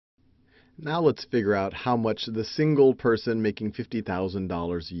Now let's figure out how much the single person making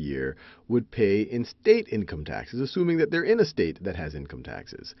 $50,000 a year would pay in state income taxes, assuming that they're in a state that has income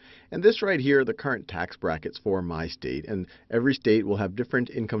taxes. And this right here are the current tax brackets for my state. And every state will have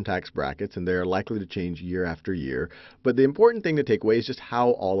different income tax brackets, and they're likely to change year after year. But the important thing to take away is just how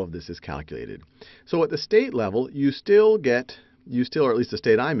all of this is calculated. So at the state level, or at least the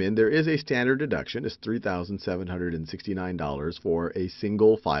state I'm in, there is a standard deduction. It's $3,769 for a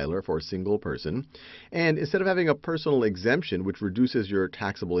single filer, for a single person. And instead of having a personal exemption, which reduces your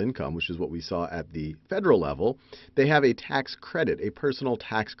taxable income, which is what we saw at the federal level, they have a tax credit, a personal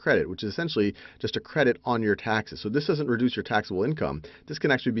tax credit, which is essentially just a credit on your taxes. So this doesn't reduce your taxable income. This can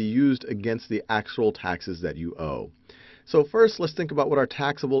actually be used against the actual taxes that you owe. So first, let's think about what our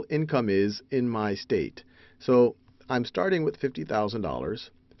taxable income is in my state. So I'm starting with $50,000.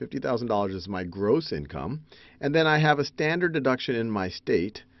 $50,000 is my gross income. And then I have a standard deduction in my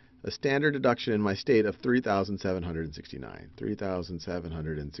state, of $3,769.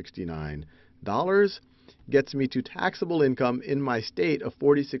 $3,769 gets me to taxable income in my state of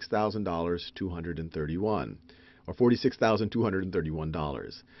 $46,231. Or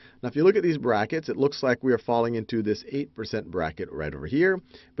 $46,231. Now, if you look at these brackets, it looks like we are falling into this 8% bracket right over here.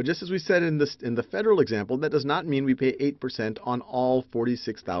 But just as we said in the federal example, that does not mean we pay 8% on all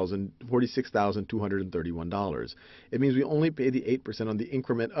 $46,231. It means we only pay the 8% on the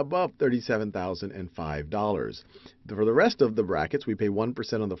increment above $37,005. For the rest of the brackets, we pay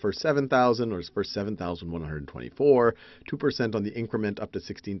 1% on the first $7,000 or first $7,124, 2% on the increment up to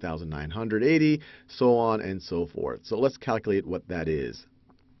 $16,980, so on and so forth. So let's calculate what that is.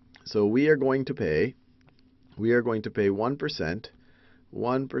 So we are going to pay 1%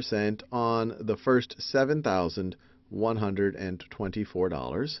 on the first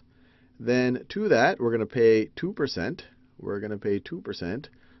 $7,124. Then to that, we're going to pay 2%. We're going to pay 2%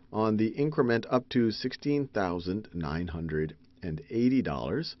 on the increment up to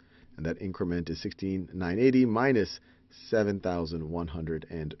 $16,980. And that increment is $16,980 minus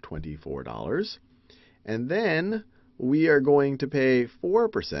 $7,124. And then we are going to pay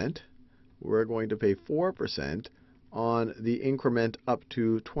 4%. We're going to pay 4% on the increment up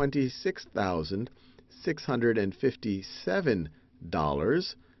to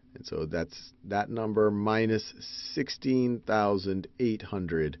 $26,657. And so that's that number minus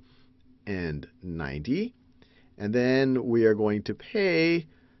 $16,890. And then we are going to pay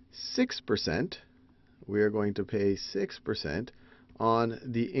 6%. We are going to pay 6% on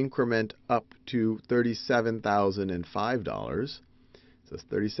the increment up to $37,005. So it's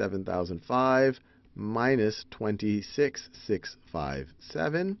 $37,005 minus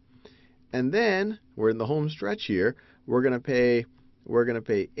 $26,657. And then we're in the home stretch here. We're going to pay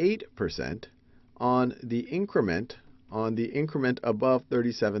 8% on the increment above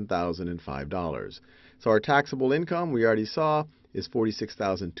 $37,005. So our taxable income, we already saw, is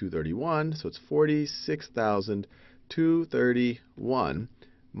 $46,231. So it's $46,231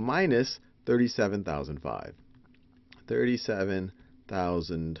 minus $37,005.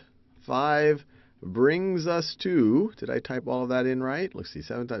 $37,005 brings us to, did I type all of that in right? Let's see,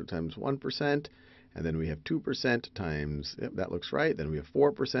 7 times 1%. And then we have 2% times, yep, that looks right. Then we have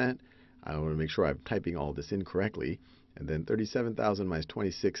 4%. I want to make sure I'm typing all this in correctly. And then 37,000 minus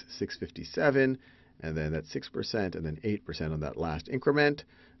 26,657. And then that's 6%, and then 8% on that last increment.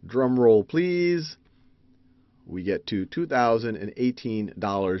 Drum roll, please. We get to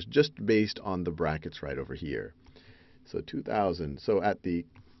 $2,018 just based on the brackets right over here. So 2,000. So at the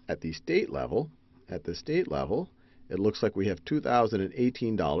state level, it looks like we have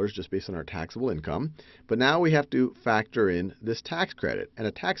 $2,018 just based on our taxable income. But now we have to factor in this tax credit. And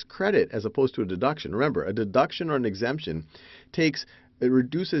a tax credit as opposed to a deduction. Remember, a deduction or an exemption it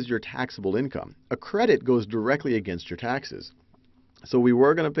reduces your taxable income. A credit goes directly against your taxes. So we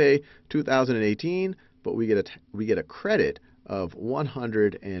were going to pay $2,018, but we get a credit of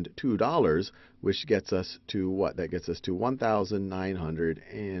 $102, which gets us to what? That gets us to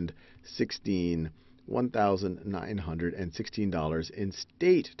 $1,916 in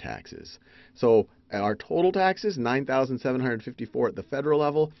state taxes. So our total taxes, $9,754 at the federal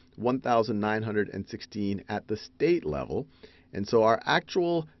level, $1,916 at the state level. And so our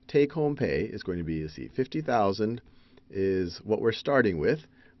actual take-home pay is going to be, let's see, $50,000 is what we're starting with.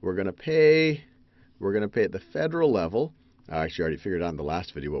 We're going to pay at the federal level. I actually already figured out in the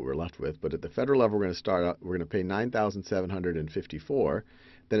last video what we're left with, but at the federal level we're going to pay $9,754.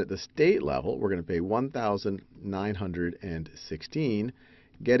 Then at the state level we're going to pay $1,916,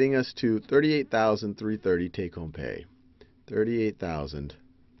 getting us to $38,330 take-home pay.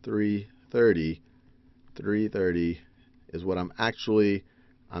 $38,330 is what I'm actually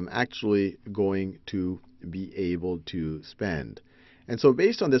I'm actually going to be able to spend. And so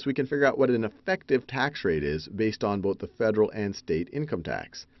based on this, we can figure out what an effective tax rate is based on both the federal and state income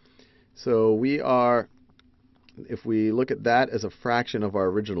tax. So if we look at that as a fraction of our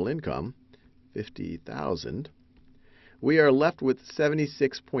original income, 50,000, we are left with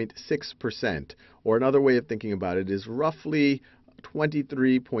 76.6%, or another way of thinking about it is roughly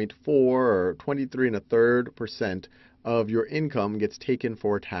 23.4 or 23.33% of your income gets taken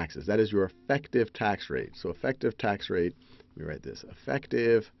for taxes. That is your effective tax rate. So effective tax rate, let me write this,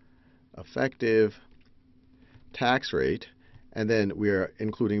 effective tax rate, and then we are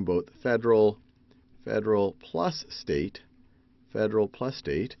including both federal plus state,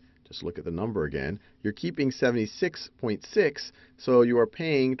 just look at the number again. You're keeping 76.6, so you are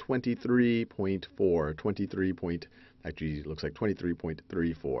paying 23.4, actually it looks like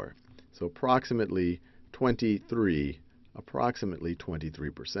 23.34. So approximately 23%.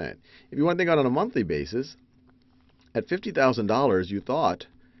 If you want to think on a monthly basis, at $50,000 you thought,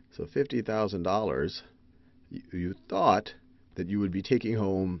 so $50,000, you thought that you would be taking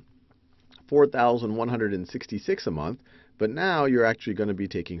home $4,166 a month, but now you're actually going to be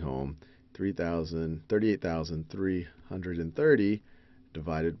taking home $38,330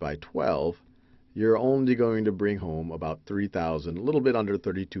 divided by 12. You're only going to bring home about $3,000, a little bit under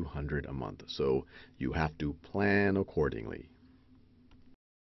 $3,200 a month. So you have to plan accordingly.